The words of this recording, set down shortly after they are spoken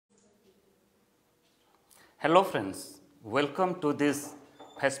Hello friends, welcome to this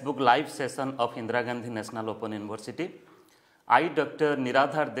Facebook live session of Indira Gandhi National Open University. I, Dr.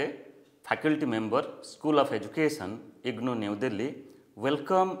 Niradhar De, faculty member, School of Education, IGNOU, New Delhi,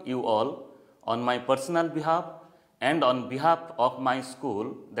 welcome you all on my personal behalf and on behalf of my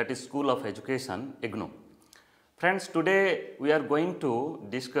school, that is School of Education, IGNOU. Friends, today we are going to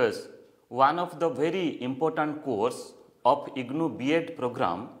discuss one of the very important course of IGNOU B.ed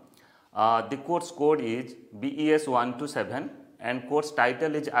program. The course code is BES 127 and course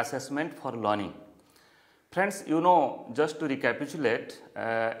title is Assessment for Learning. Friends, you know, just to recapitulate,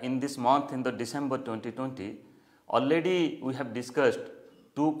 in this month, in the December 2020, already we have discussed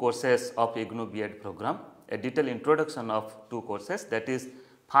two courses of IGNOU B.ed program, a detailed introduction of two courses. That is,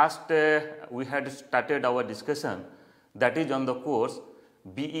 first we had started our discussion, that is on the course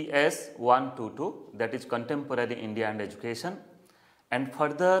BES 122, that is Contemporary India and Education. And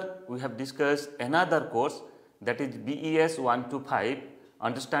further, we have discussed another course, that is BES 125,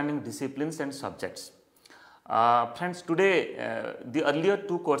 Understanding Disciplines and Subjects. Friends, today the earlier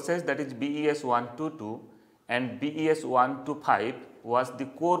two courses, that is BES 122 and BES 125, was the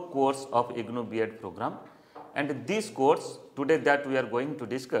core course of IGNOU B.ed program. And this course today that we are going to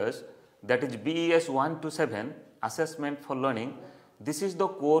discuss, that is BES 127, Assessment for Learning. This is the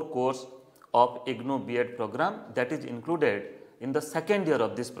core course of IGNOU B.ed program that is included in the second year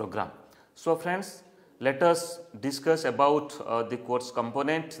of this program. So friends, let us discuss about the course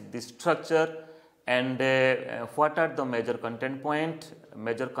component, the structure, and what are the major content point,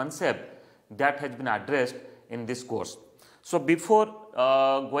 major concept that has been addressed in this course. So before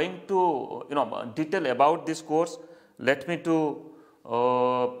going to detail about this course, let me to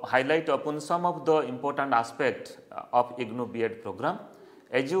highlight upon some of the important aspect of IGNOU B.ed program.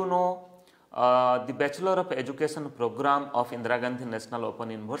 As you know, the Bachelor of Education program of Indira Gandhi National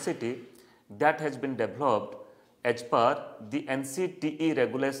Open University, that has been developed as per the NCTE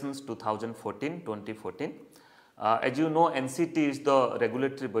regulations 2014-2014. As you know, NCT is the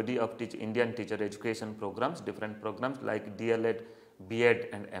regulatory body of Indian teacher education programs, different programs like DLED, B.ed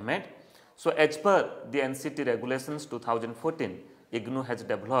and M.ed. So as per the NCT regulations 2014, IGNOU has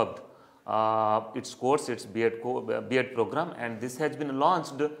developed its course, its B.ed program, and this has been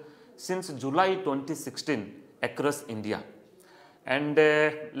launched since July 2016 across India. And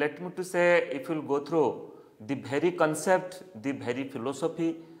let me to say, if you will go through the very concept, the very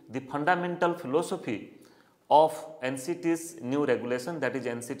philosophy, the fundamental philosophy of NCT's new regulation, that is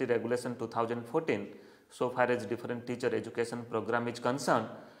NCT regulation 2014, so far as different teacher education program is concerned,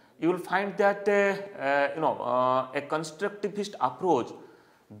 you will find that a constructivist approach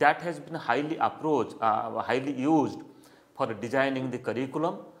that has been highly used for designing the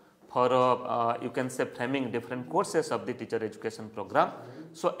curriculum, for you can say framing different courses of the teacher education program.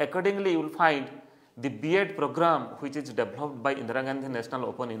 So accordingly, you will find the B.ed program, which is developed by Indira Gandhi National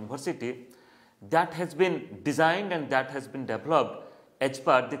Open University, that has been designed and that has been developed as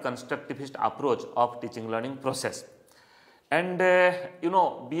per the constructivist approach of teaching learning process. And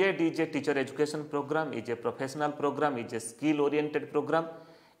B.ed is a teacher education program, is a professional program, is a skill oriented program,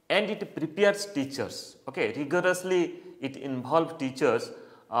 and it prepares teachers, okay, rigorously. It involves teachers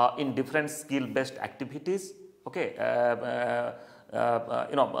in different skill based activities, okay.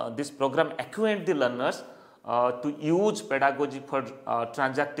 This program acquaint the learners to use pedagogy for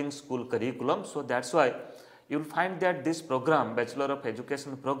transacting school curriculum. So that's why you will find that this program, Bachelor of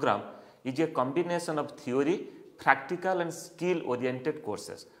Education program, is a combination of theory, practical and skill oriented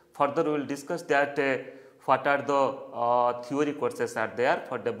courses. Further, we will discuss that what are the theory courses are there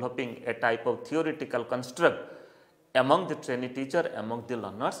for developing a type of theoretical construct among the trainee teacher, among the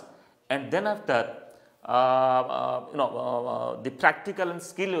learners, and then after the practical and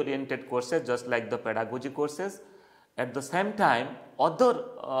skill oriented courses, just like the pedagogy courses. At the same time, other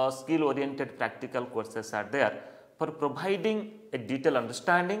skill oriented practical courses are there for providing a detailed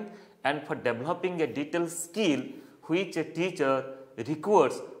understanding and for developing a detailed skill which a teacher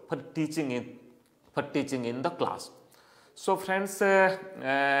requires for teaching in the class. So friends,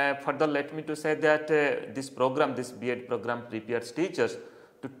 further let me to say that this program, this B.ed program prepares teachers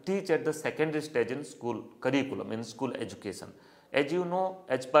to teach at the secondary stage in school curriculum, in school education. As you know,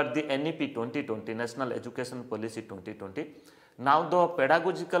 as per the NEP 2020, National Education Policy 2020, now the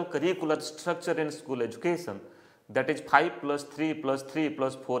pedagogical curricular structure in school education, that is 5 plus 3 plus 3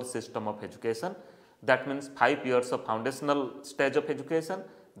 plus 4 system of education. That means 5 years of foundational stage of education,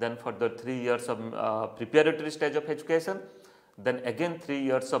 then further 3 years of preparatory stage of education, then again 3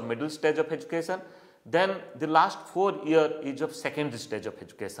 years of middle stage of education, then the last 4 years is of secondary stage of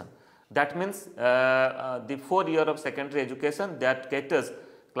education. That means the 4 years of secondary education that caters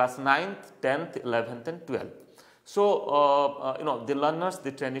class 9th, 10th, 11th and 12th. So, the learners,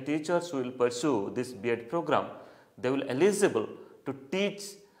 the trainee teachers who will pursue this B.ed program, they will eligible to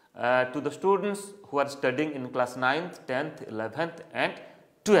teach to the students who are studying in class 9th, 10th, 11th and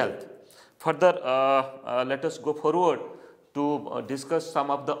 12th. Further, let us go forward to discuss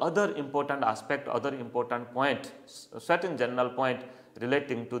some of the other important aspect, other important point, certain general point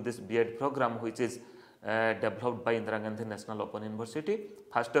relating to this B.ed program, which is developed by Indira Gandhi National Open University.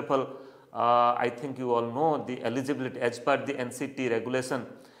 First of all, I think you all know the eligibility as per the NCT regulation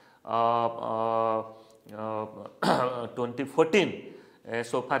 2014.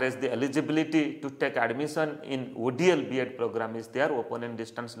 So far as the eligibility to take admission in ODL B.ed program is there, Open and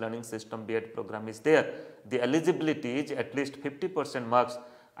Distance Learning System B.ed program is there. The eligibility is at least 50% marks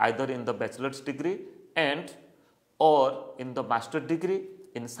either in the bachelor's degree and or in the master degree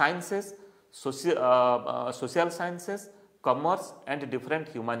in sciences, social sciences, commerce and different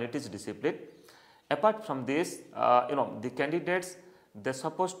humanities discipline. Apart from this, the candidates, they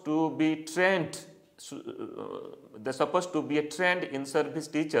supposed to be trained. They supposed to be a trained in service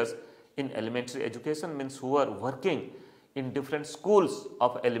teachers in elementary education, means who are working in different schools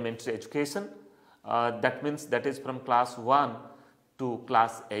of elementary education. That means that is from class 1 to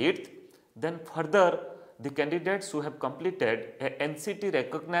class 8th. Then further, the candidates who have completed a NCT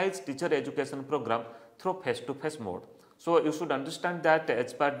recognized teacher education program through face-to-face mode. So, you should understand that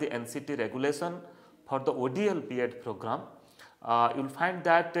as per the NCT regulation for the ODL B.ed program, you will find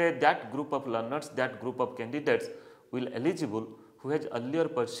that that group of learners, that group of candidates will eligible who has earlier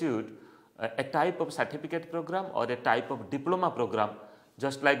pursued a type of certificate program or a type of diploma program,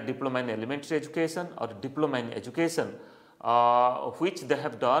 just like diploma in elementary education or diploma in education, which they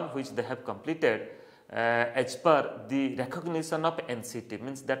have done, which they have completed as per the recognition of NCT,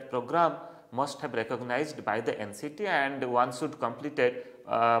 means that program must have recognized by the NCT and one should complete it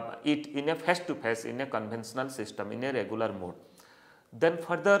in a face-to-face, in a conventional system, in a regular mode. Then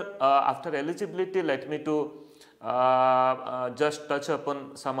further, after eligibility, let me to just touch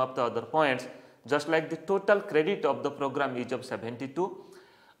upon some of the other points. Just like the total credit of the program is of 72,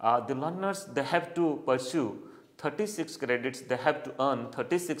 the learners, they have to pursue 36 credits, they have to earn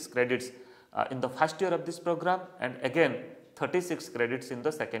 36 credits in the first year of this program and again 36 credits in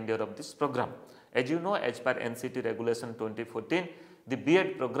the second year of this program. As you know, as per NCT regulation 2014, the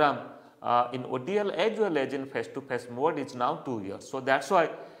B.ed program in ODL as well as in face-to-face mode is now 2 years. So, that is why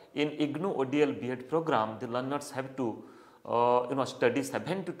in IGNOU ODL B.ed program, the learners have to study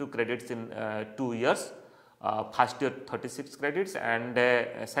 72 credits in 2 years, first year 36 credits and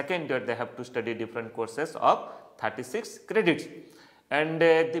second year they have to study different courses of 36 credits. And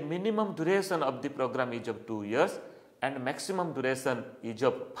the minimum duration of the program is of 2 years and maximum duration is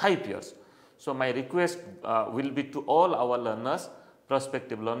of 5 years. So, my request will be to all our learners,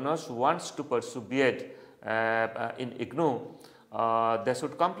 prospective learners who wants to pursue B.ed in IGNOU, they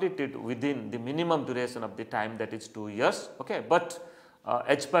should complete it within the minimum duration of the time, that is 2 years. Okay. But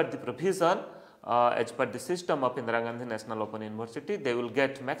as per the provision, as per the system of Indira Gandhi National Open University, they will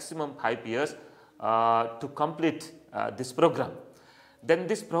get maximum 5 years to complete this program. Then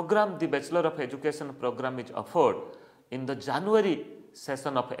this program, the Bachelor of Education program, is offered in the January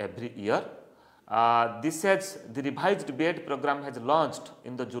session of every year. This has the revised B.ed program has launched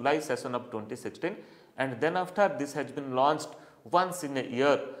in the July session of 2016 and then after this has been launched once in a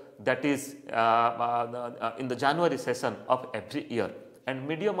year, that is in the January session of every year, and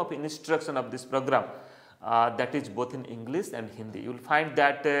medium of instruction of this program that is both in English and Hindi. You will find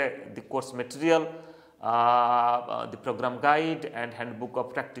that the course material, the program guide and handbook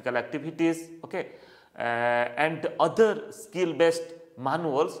of practical activities, okay, and other skill based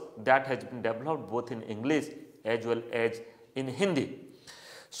manuals that has been developed both in English as well as in Hindi.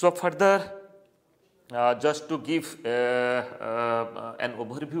 So, further just to give an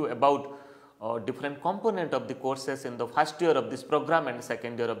overview about different component of the courses in the first year of this program and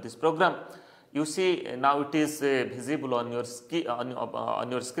second year of this program. You see now it is visible on your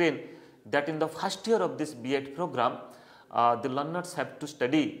screen that in the first year of this B.ed program, the learners have to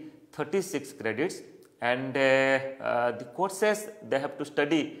study 36 credits and the courses they have to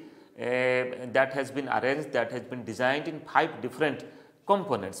study that has been arranged, that has been designed in 5 different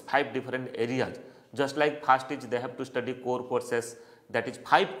components, 5 different areas. Just like first is they have to study core courses, that is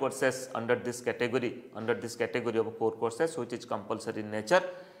 5 courses under this category of core courses which is compulsory in nature,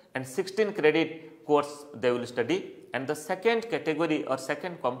 and 16 credit course they will study. And the second category or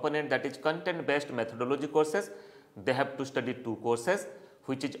second component, that is content based methodology courses, they have to study 2 courses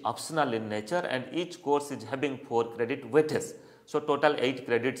which is optional in nature and each course is having 4 credit weightage. So, total 8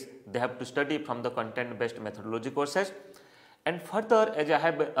 credits they have to study from the content based methodology courses. And further, as I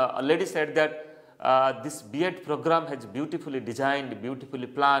have already said that this B.ed program has beautifully designed, beautifully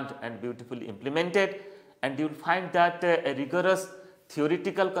planned and beautifully implemented, and you will find that a rigorous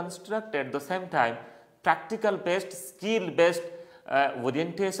theoretical construct, at the same time practical based, skill based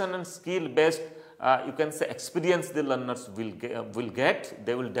orientation and skill based you can say experience the learners will get,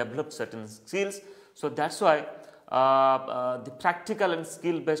 they will develop certain skills. So that is why the practical and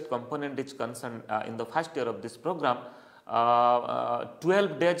skill based component is concerned in the first year of this program.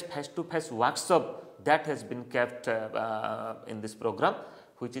 12 days face to face workshop that has been kept in this program,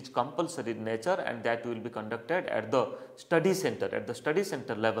 which is compulsory in nature, and that will be conducted at the study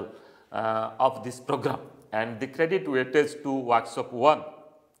center level of this program. And the credit weightage to workshop 1,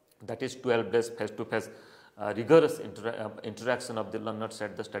 that is 12 days face to face rigorous interaction of the learners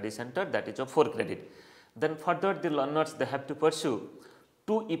at the study center, that is of 4 credit. Then further the learners, they have to pursue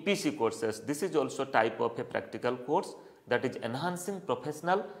 2 EPC courses. This is also type of a practical course, that is enhancing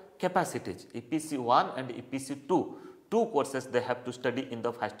professional capacities, EPC 1 and EPC 2. 2 courses they have to study in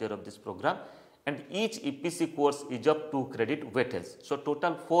the first year of this program, and each EPC course is of 2 credit weightage. So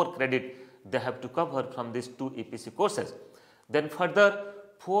total 4 credit they have to cover from these 2 EPC courses. Then further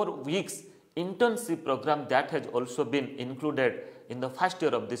 4 weeks internship program that has also been included in the first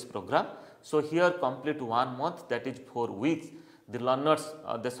year of this program. So here complete 1 month, that is 4 weeks. The learners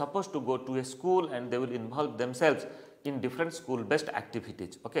they are supposed to go to a school and they will involve themselves in different school based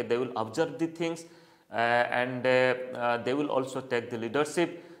activities. Okay, they will observe the things and they will also take the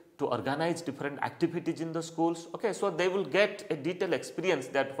leadership to organize different activities in the schools. Okay, so they will get a detailed experience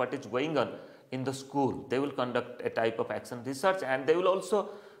that what is going on in the school. They will conduct a type of action research, and they will also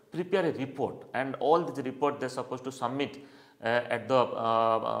prepare a report, and all this report they are supposed to submit at the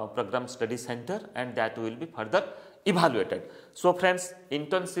program study center, and that will be further evaluated. So friends,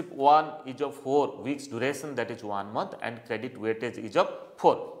 internship 1 is of 4 weeks duration, that is 1 month, and credit weightage is of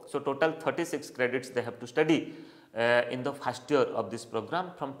 4. So total 36 credits they have to study in the first year of this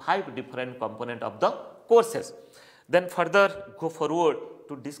program from 5 different component of the courses. Then further go forward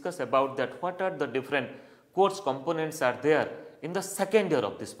to discuss about that what are the different course components are there in the second year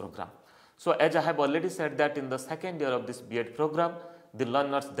of this program. So as I have already said that in the second year of this B.ed program, the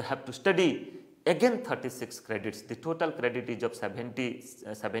learners they have to study again 36 credits. The total credit is of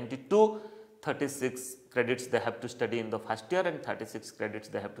 72. 36 credits they have to study in the first year, and 36 credits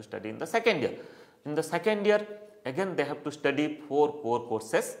they have to study in the second year. In the second year again they have to study 4 core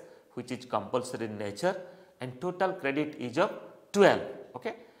courses which is compulsory in nature, and total credit is of 12.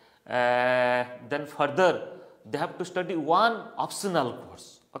 Okay. Then further they have to study 1 optional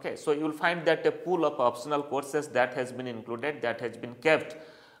course. Okay. So you will find that a pool of optional courses that has been included, that has been kept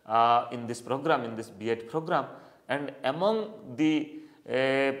in this program, in this B.ed program, and among the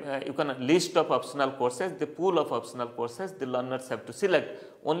you can list of optional courses, the pool of optional courses, the learners have to select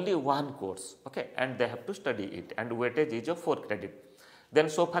only 1 course, okay, and they have to study it, and weightage is of 4 credit. Then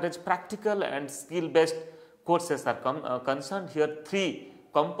so far as practical and skill based courses are concerned, here 3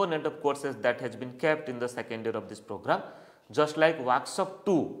 component of courses that has been kept in the second year of this program. Just like workshop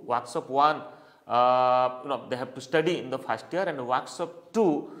 2, workshop 1 they have to study in the first year, and workshop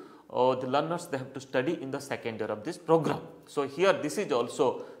 2 the learners they have to study in the second year of this program. So here this is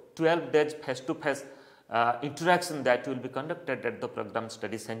also 12 days face to face interaction that will be conducted at the program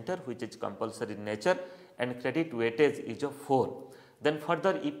study center, which is compulsory in nature, and credit weightage is of 4. Then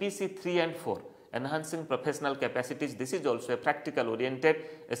further EPC 3 and 4, enhancing professional capacities, this is also a practical oriented,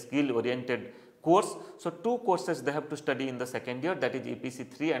 a skill oriented course. So 2 courses they have to study in the second year, that is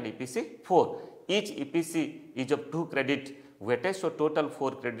EPC 3 and EPC 4. Each EPC is of 2 credit weightage, so total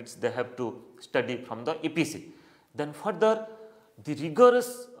 4 credits they have to study from the EPC. Then further the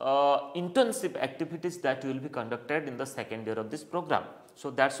rigorous internship activities that will be conducted in the second year of this program.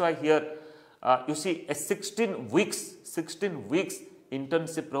 So that is why here you see a 16 weeks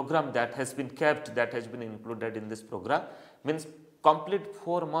internship program that has been kept, that has been included in this program, means complete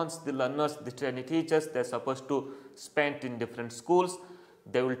 4 months the learners, the trainee teachers, they are supposed to spend in different schools.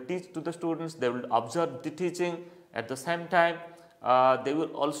 They will teach to the students, they will observe the teaching, at the same time they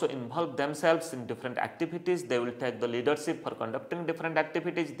will also involve themselves in different activities. They will take the leadership for conducting different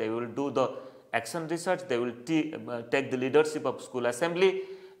activities, they will do the action research, they will take the leadership of school assembly,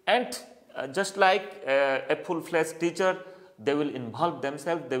 and just like a full-fledged teacher, they will involve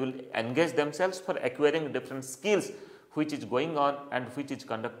themselves, they will engage themselves for acquiring different skills which is going on and which is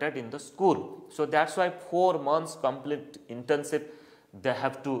conducted in the school. So that is why 4 months complete internship they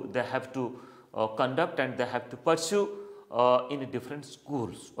have to conduct, and they have to pursue in different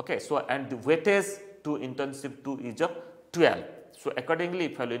schools. Okay. So and the weightage to internship 2 is of 12. So accordingly,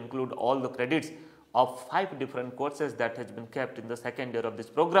 if I will include all the credits, of 5 different courses that has been kept in the second year of this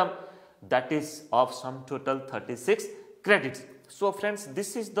program, that is of sum total 36 credits. So friends,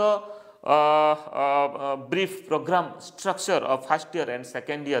 this is the brief program structure of first year and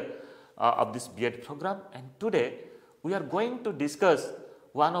second year of this B.ed program, and today we are going to discuss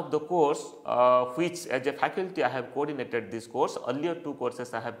one of the course which as a faculty I have coordinated this course. Earlier 2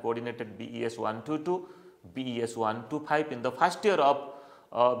 courses I have coordinated BES 122, BES 125 in the first year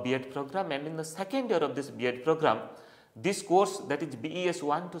of B.ed program, and in the second year of this B.ed program, this course, that is BES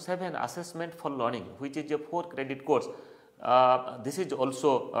 127 assessment for learning, which is a 4 credit course. This is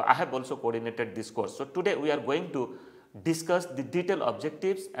also I have also coordinated this course. So today we are going to discuss the detailed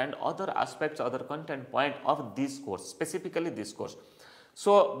objectives and other aspects, other content point of this course, specifically this course.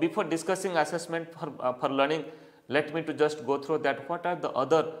 So before discussing assessment for learning, let me to just go through that what are the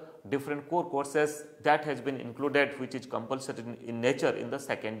other different core courses that has been included, which is compulsory in nature in the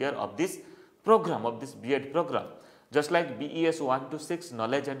second year of this program, of this B.ed program. Just like BES 126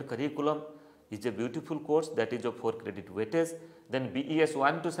 knowledge and curriculum is a beautiful course that is of 4 credit weightage. Then BES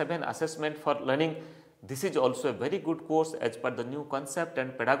 127 assessment for learning, this is also a very good course as per the new concept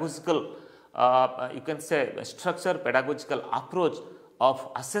and pedagogical you can say structure, pedagogical approach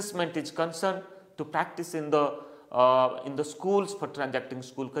of assessment is concerned to practice in the schools for transacting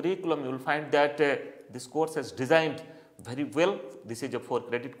school curriculum. You will find that this course is designed very well. This is a 4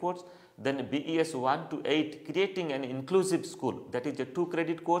 credit course. Then BES 1 to 8 creating an inclusive school, that is a 2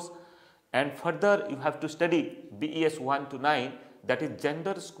 credit course, and further you have to study BES 1 to 9, that is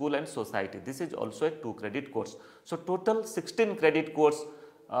gender, school and society. This is also a 2 credit course. So total 16 credit course,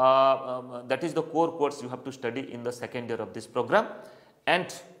 that is the core course you have to study in the second year of this program.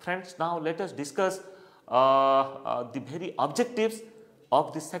 And friends, now let us discuss the very objectives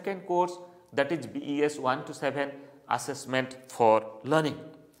of the second course, that is BES 1 to 7 assessment for learning.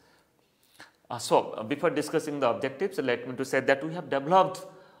 So before discussing the objectives, let me to say that we have developed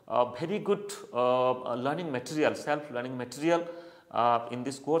very good learning material, self-learning material in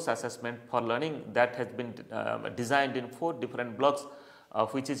this course assessment for learning, that has been designed in 4 different blocks,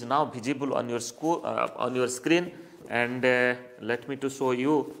 which is now visible on your on your screen. And let me to show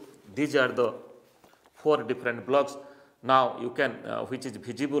you, these are the 4 different blocks. Now you can which is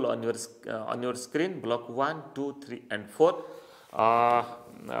visible on your screen, block 1, 2, 3 and 4.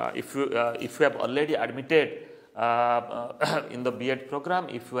 If you have already admitted in the B.ed program,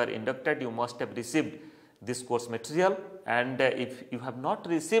 if you are inducted, you must have received this course material, and if you have not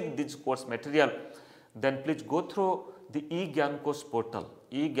received this course material, then please go through the IGNOU portal,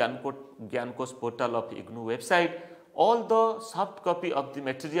 IGNOU portal of IGNOU website. All the soft copy of the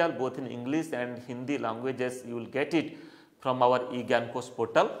material both in English and Hindi languages, you will get it from our IGNOU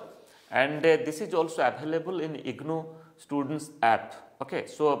portal, and this is also available in IGNOU students app. Okay,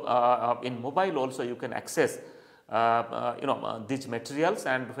 so in mobile also you can access these materials,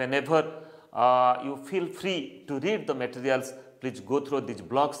 and whenever you feel free to read the materials, please go through these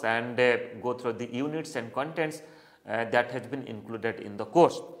blocks and go through the units and contents that has been included in the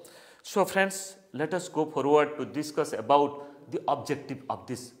course. So friends, let us go forward to discuss about the objective of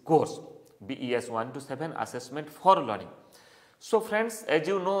this course, BES 1 to 7 assessment for learning. So friends, as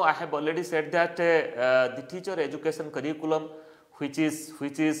you know, I have already said that the teacher education curriculum, which is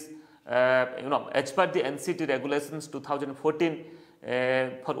as per the NCT regulations 2014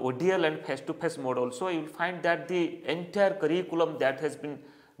 for ODL and face-to-face mode also, you will find that the entire curriculum that has been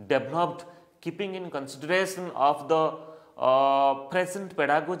developed keeping in consideration of the present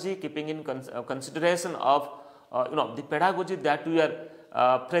pedagogy, keeping in consideration of the pedagogy that we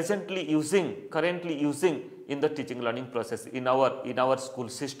are currently using in the teaching learning process in our school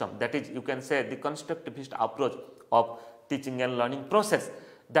system. That is, you can say, the constructivist approach of teaching and learning process.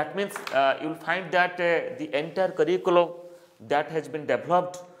 That means you will find that the entire curriculum that has been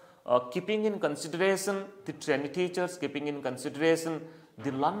developed keeping in consideration the trainee teachers, keeping in consideration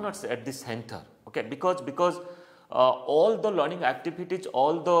the learners at the center. Okay, because all the learning activities,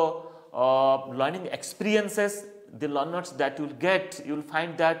 all the learning experiences, the learners that you will get, you will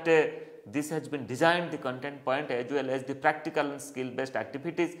find that this has been designed, the content point as well as the practical and skill based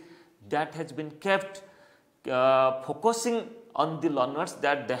activities that has been kept focusing on the learners,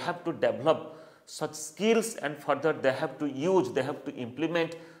 that they have to develop such skills and further they have to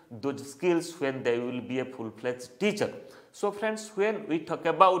implement those skills when they will be a full-fledged teacher. So friends, when we talk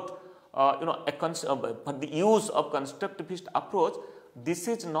about the use of constructivist approach, this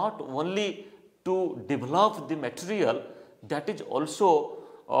is not only to develop the material, that is also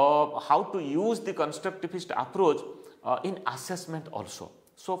how to use the constructivist approach in assessment also.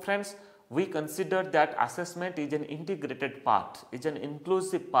 So friends, we consider that assessment is an integrated part, is an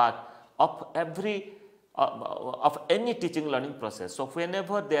inclusive part of any teaching learning process. So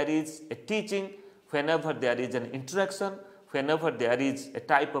whenever there is a teaching, whenever there is an interaction, whenever there is a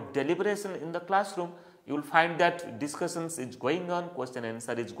type of deliberation in the classroom, you will find that discussions is going on, question and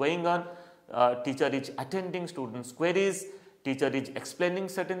answer is going on, teacher is attending students' queries, teacher is explaining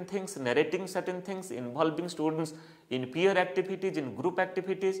certain things, narrating certain things, involving students in peer activities, in group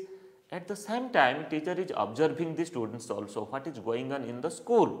activities. At the same time, teacher is observing the students also, what is going on in the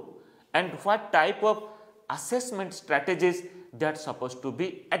school and what type of assessment strategies that are supposed to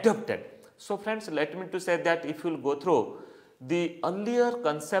be adopted. So friends, let me to say that if you will go through the earlier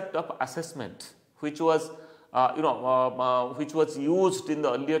concept of assessment, which was which was used in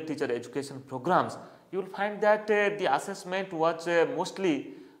the earlier teacher education programs, you will find that the assessment was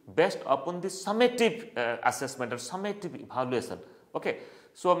mostly based upon the summative assessment or summative evaluation. Okay.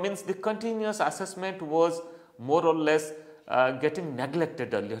 So means the continuous assessment was more or less getting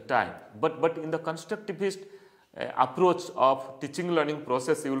neglected earlier time, but in the constructivist approach of teaching learning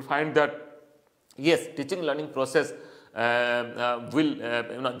process, you will find that yes, teaching learning process will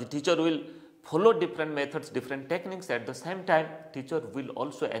the teacher will follow different methods, different techniques. At the same time, teacher will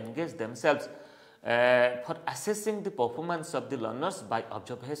also engage themselves for assessing the performance of the learners by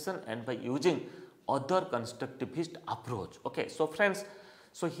observation and by using other constructivist approach. Okay. So friends,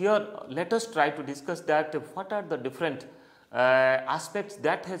 so here let us try to discuss that what are the different aspects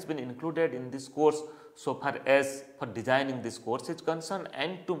that has been included in this course so far as for designing this course is concerned,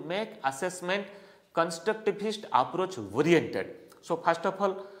 and to make assessment constructivist approach oriented. So first of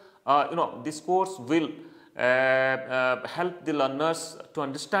all, this course will help the learners to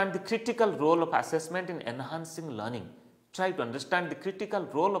understand the critical role of assessment in enhancing learning. Try to understand the critical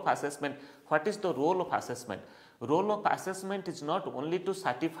role of assessment. What is the role of assessment? Role of assessment is not only to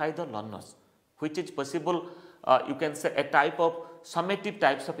certify the learners, which is possible, you can say a type of summative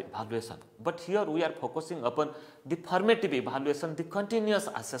types of evaluation, but here we are focusing upon the formative evaluation, the continuous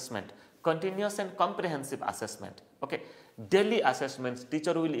assessment, continuous and comprehensive assessment. Okay. Daily assessments,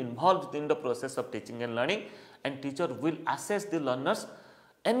 teacher will involved in the process of teaching and learning, and teacher will assess the learners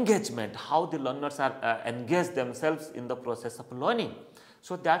engagement, how the learners are engaged themselves in the process of learning.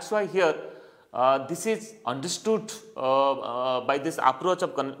 So that's why here this is understood by this approach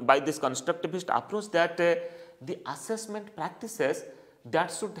of by this constructivist approach that the assessment practices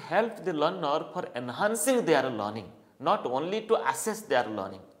that should help the learner for enhancing their learning, not only to assess their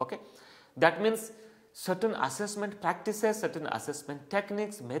learning. Okay. That means certain assessment practices, certain assessment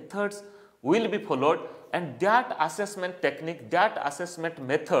techniques, methods will be followed, and that assessment technique, that assessment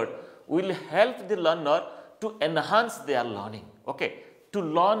method will help the learner to enhance their learning. Okay. To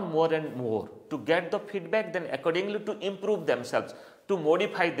learn more and more, to get the feedback, then accordingly to improve themselves, to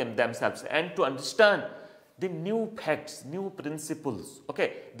modify themselves, and to understand the new facts, new principles,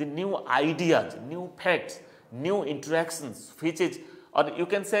 okay, the new ideas, new facts, new interactions, which is, or you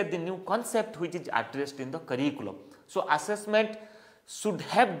can say the new concept which is addressed in the curriculum. So assessment should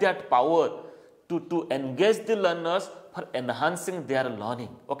have that power to engage the learners for enhancing their learning.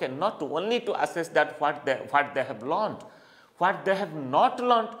 Okay, not only to assess that what they have learned, what they have not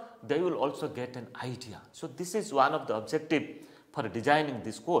learned, they will also get an idea. So this is one of the objective for designing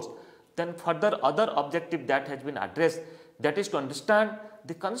this course. Then further other objective that has been addressed, that is to understand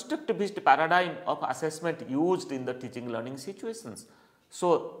the constructivist paradigm of assessment used in the teaching learning situations.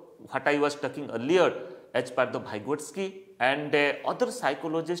 So what I was talking earlier, as per the Vygotsky and other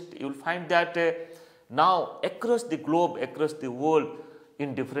psychologists, you will find that now across the globe, across the world,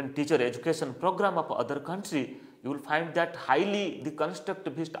 in different teacher education program of other country, you will find that highly the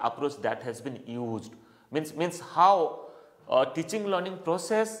constructivist approach that has been used means how teaching learning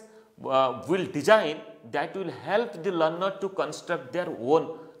process will design that will help the learner to construct their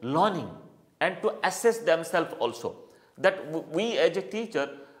own learning and to assess themselves also. That we as a teacher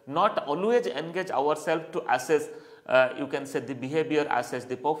not always engage ourselves to assess, you can say the behavior, assess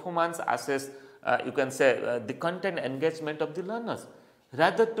the performance, assess you can say the content engagement of the learners.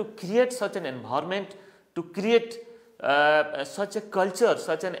 Rather to create such an environment, to create such a culture,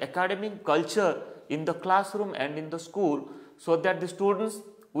 such an academic culture in the classroom and in the school, so that the students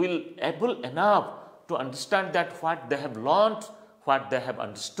will able enough to understand that what they have learned, what they have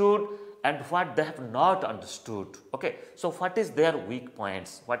understood, and what they have not understood. Okay. So what is their weak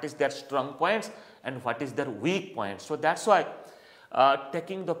points, what is their strong points, and what is their weak points. So that's why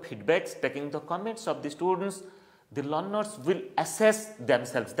taking the feedbacks, taking the comments of the students, the learners will assess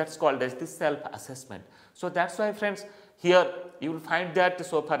themselves. That's called as the self-assessment. So that's why friends, here you will find that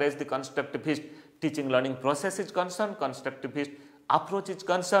so far as the constructivist teaching learning process is concerned, constructivist approach is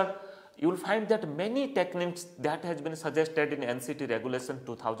concerned, you will find that many techniques that has been suggested in NCT regulation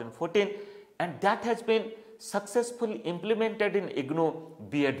 2014 and that has been successfully implemented in IGNOU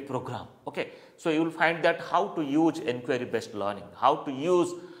b.ed program. Okay. So, you will find that how to use inquiry based learning, how to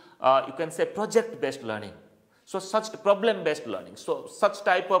use you can say project based learning. So, such problem based learning. So, such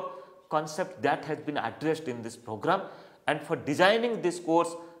type of concept that has been addressed in this program, and for designing this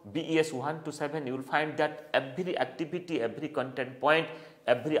course BES 1 to 7 you will find that every activity, every content point,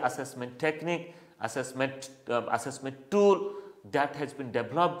 every assessment technique, assessment tool that has been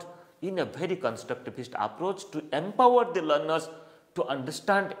developed in a very constructivist approach to empower the learners to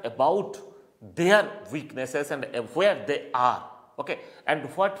understand about their weaknesses and where they are, okay, and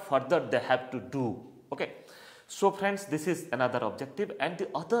what further they have to do. Okay. So, friends, this is another objective, and the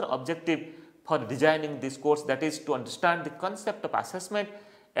other objective for designing this course, that is to understand the concept of assessment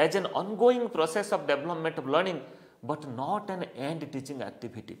as an ongoing process of development of learning, but not an end teaching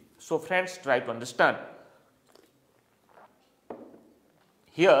activity. So, friends, try to understand.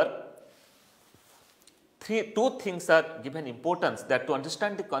 Here, two things are given importance, that to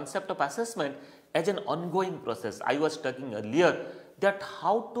understand the concept of assessment as an ongoing process. I was talking earlier that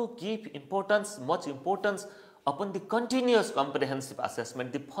how to give importance, much importance upon the continuous comprehensive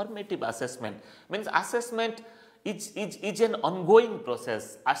assessment, the formative assessment. Means assessment is an ongoing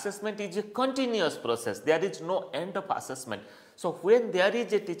process. Assessment is a continuous process. There is no end of assessment. So, when there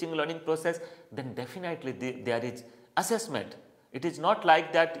is a teaching learning process, then definitely there is assessment. It is not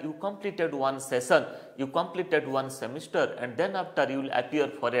like that you completed one session, you completed one semester, and then after you will appear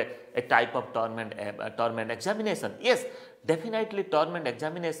for a type of term and examination. Yes, definitely term and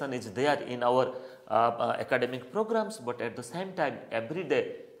examination is there in our academic programs, but at the same time every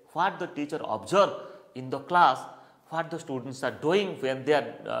day what the teacher observe in the class, what the students are doing when they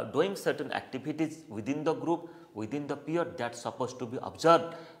are doing certain activities within the group, within the peer, that is supposed to be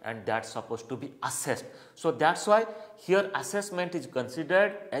observed and that is supposed to be assessed. So, that is why here assessment is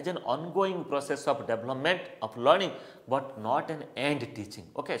considered as an ongoing process of development of learning, but not an end teaching.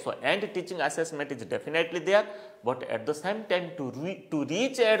 Okay. So, end teaching assessment is definitely there, but at the same time to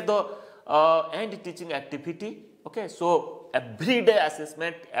reach at the end teaching activity. Okay. So, everyday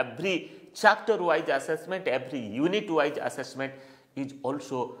assessment, every chapter wise assessment, every unit wise assessment is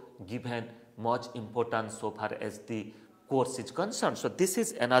also given much importance so far as the course is concerned. So, this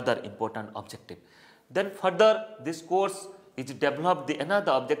is another important objective. Then further this course is developed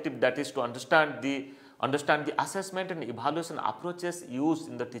another objective, that is to understand the assessment and evaluation approaches used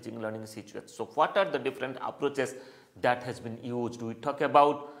in the teaching learning situation. So, what are the different approaches that has been used? We talk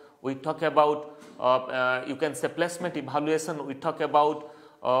about you can say placement evaluation, we talk about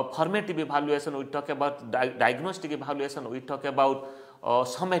formative evaluation, we talk about diagnostic evaluation, we talk about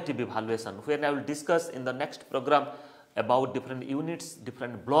summative evaluation, where I will discuss in the next program about different units,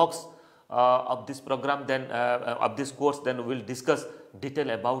 different blocks of this program, then of this course, then we will discuss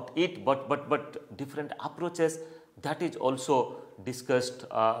detail about it, but different approaches, that is also discussed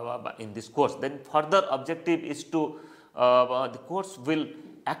in this course. Then further objective is to the course will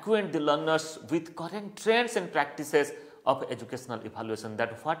acquaint the learners with current trends and practices of educational evaluation,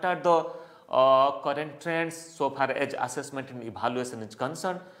 that what are the current trends so far as assessment and evaluation is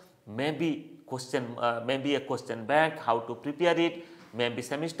concerned, maybe a question bank, how to prepare it, maybe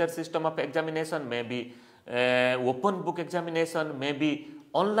semester system of examination, maybe open book examination, maybe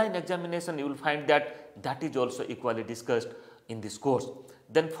online examination. You will find that is also equally discussed in this course.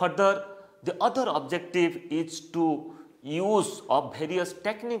 Then further the other objective is to use of various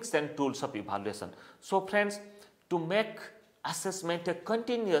techniques and tools of evaluation. So, friends, to make assessment a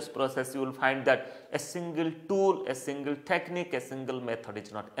continuous process, you will find that a single tool, a single technique, a single method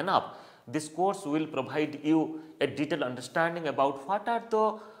is not enough. This course will provide you a detailed understanding about what are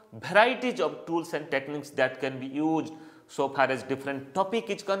the varieties of tools and techniques that can be used so far as different topic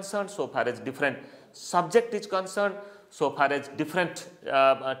is concerned, so far as different subject is concerned, so far as different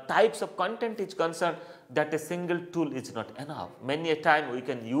types of content is concerned, that a single tool is not enough. Many a time we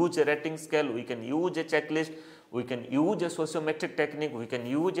can use a rating scale, we can use a checklist, we can use a sociometric technique, we can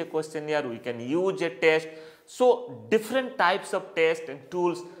use a questionnaire, we can use a test. So, different types of tests and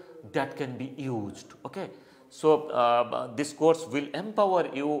tools that can be used. Okay. So, this course will empower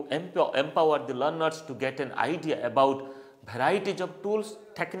you, empower the learners to get an idea about varieties of tools,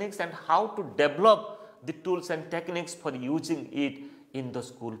 techniques, and how to develop the tools and techniques for using it in the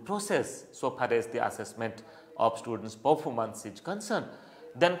school process so far as the assessment of students' performance is concerned.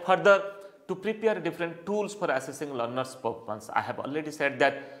 Then further, to prepare different tools for assessing learners' performance. I have already said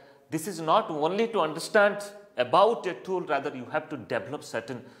that this is not only to understand about a tool, rather you have to develop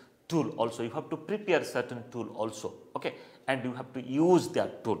certain tool also, you have to prepare certain tool also, okay, and you have to use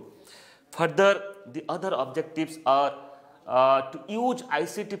that tool. Further, the other objectives are to use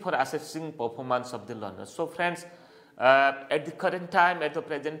ICT for assessing performance of the learners. So friends, at the current time, at the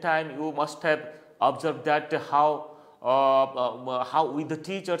present time, you must have observed that how we the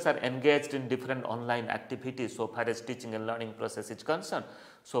teachers are engaged in different online activities so far as teaching and learning process is concerned,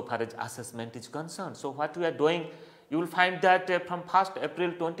 so far as assessment is concerned. So what we are doing, you will find that from 1st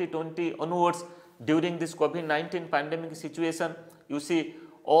April 2020 onwards, during this COVID-19 pandemic situation, you see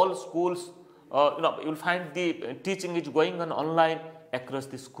all schools, you will find the teaching is going on online across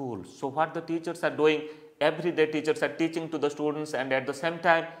the school. So what the teachers are doing, every day teachers are teaching to the students, and at the same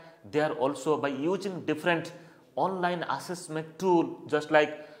time they are also, by using different online assessment tool, just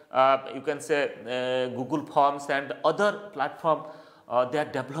like you can say Google Forms and other platform, they are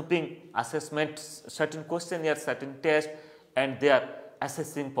developing assessments, certain questionnaires, certain tests, and they are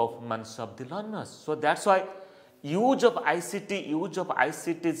assessing performance of the learners. So that's why use of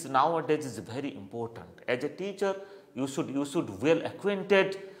ICT is nowadays is very important. As a teacher, you should well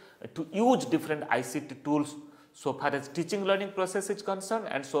acquainted to use different ICT tools so far as teaching learning process is concerned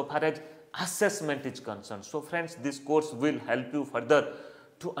and so far as assessment is concerned. So friends, this course will help you further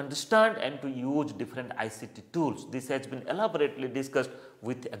to understand and to use different ICT tools. This has been elaborately discussed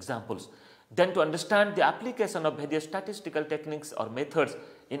with examples. Then to understand the application of various statistical techniques or methods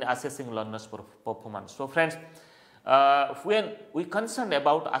in assessing learners' performance. So friends, when we concern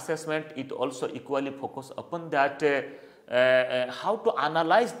about assessment, it also equally focus upon that how to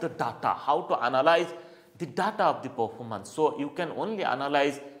analyze the data, of the performance. So you can only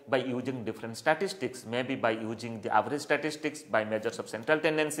analyze by using different statistics, maybe by using the average statistics, by measures of central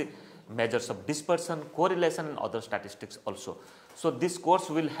tendency, measures of dispersion, correlation, and other statistics also. So this course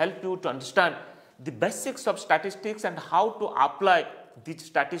will help you to understand the basics of statistics and how to apply these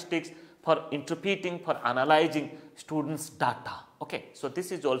statistics for interpreting, for analyzing students' data. Okay, so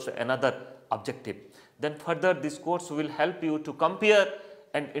this is also another objective. Then further, this course will help you to compare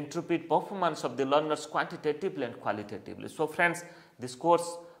and interpret performance of the learners quantitatively and qualitatively. So friends, this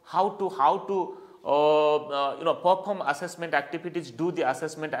course, how to perform assessment activities, do the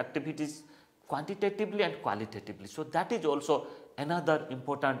assessment activities quantitatively and qualitatively. So that is also another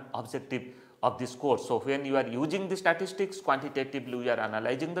important objective of this course. So when you are using the statistics quantitatively, we are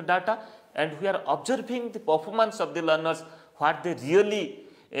analyzing the data and we are observing the performance of the learners, what they really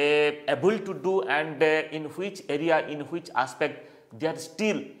able to do, and in which area, in which aspect they are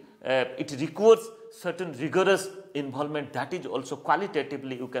still, it requires certain rigorous involvement. That is also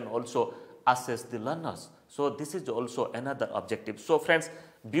qualitatively you can also assess the learners. So this is also another objective. So friends,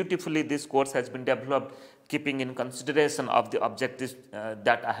 beautifully this course has been developed keeping in consideration of the objectives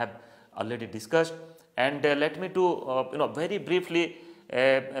that I have already discussed. And let me to very briefly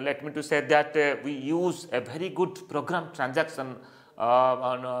let me to say that we use a very good program transaction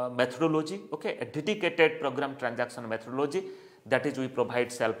on methodology, okay, a dedicated program transaction methodology. That is, we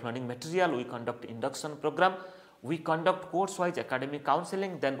provide self-learning material, we conduct induction program, we conduct course-wise academic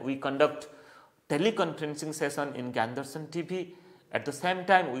counseling, then we conduct teleconferencing session in Ganderson TV. At the same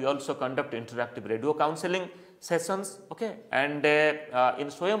time, we also conduct interactive radio counseling sessions, okay, and in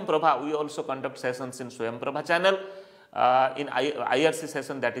Swayam Prabha, we also conduct sessions in Swayam Prabha channel, in IRC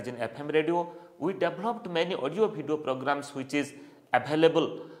session, that is in FM radio. We developed many audio video programs which is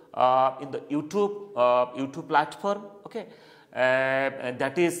available in the YouTube platform, okay.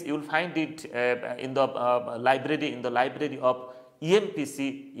 That is, you will find it in the library of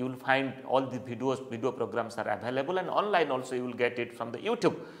EMPC. You will find all the video programs are available, and online also you will get it from the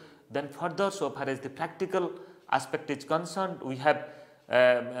YouTube. Then further, so far as the practical aspect is concerned, we have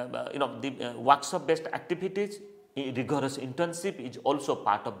the workshop based activities. Rigorous internship is also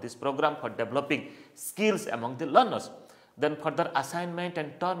part of this program for developing skills among the learners. Then further, assignment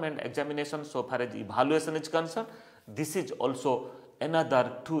and term and examination, so far as evaluation is concerned, this is also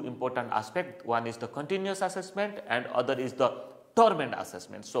another two important aspect. One is the continuous assessment and other is the term end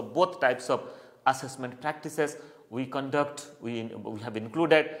assessment. So both types of assessment practices we conduct, we have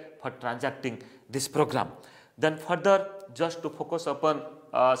included for transacting this program. Then further, just to focus upon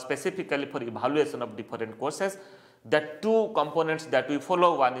specifically for evaluation of different courses, that two components that we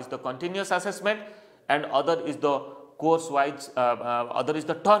follow, one is the continuous assessment and other is the course-wise, other is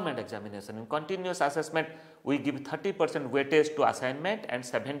the term end examination. In continuous assessment, we give 30% weightage to assignment and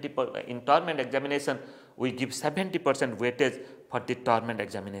 70% in term end examination, we give 70% weightage for the term end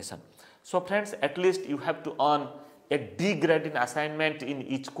examination. So friends, at least you have to earn a D grade in assignment in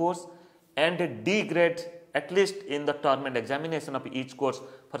each course and a D grade at least in the term end examination of each course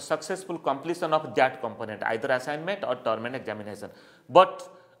for successful completion of that component, either assignment or term end examination. But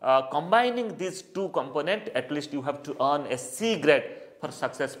combining these two components, at least you have to earn a C grade for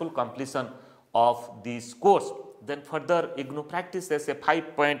successful completion of this course. Then further, IGNOU practices a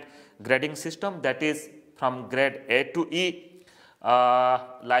 5-point grading system, that is from grade A to E.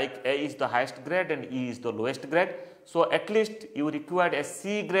 Like A is the highest grade and E is the lowest grade. So at least you required a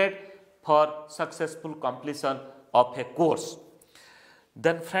C grade for successful completion of a course.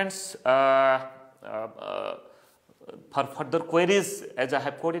 Then friends, for further queries, as I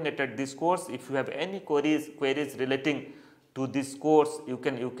have coordinated this course, if you have any queries relating to this course, you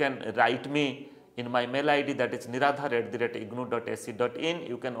can write me in my mail ID, that is niradhar@ignou.ac.in.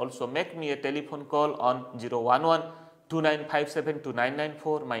 You can also make me a telephone call on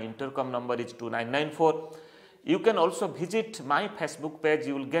 011-2957-2994. My intercom number is 2994. You can also visit my Facebook page.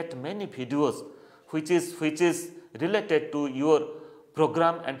 You will get many videos which is related to your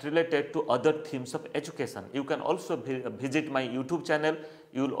program and related to other themes of education. You can also visit my YouTube channel.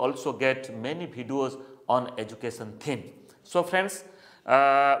 You will also get many videos on education theme. So friends,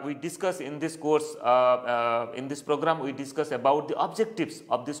 we discuss in this course, in this program, we discuss about the objectives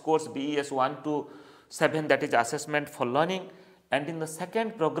of this course BES 1 to 7, that is assessment for learning. And in the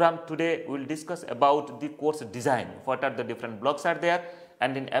second program today, we will discuss about the course design. What are the different blocks are there,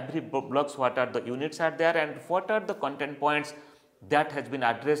 and in every blocks what are the units are there, and what are the content points that has been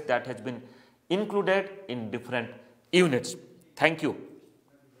addressed, that has been included in different units. Thank you.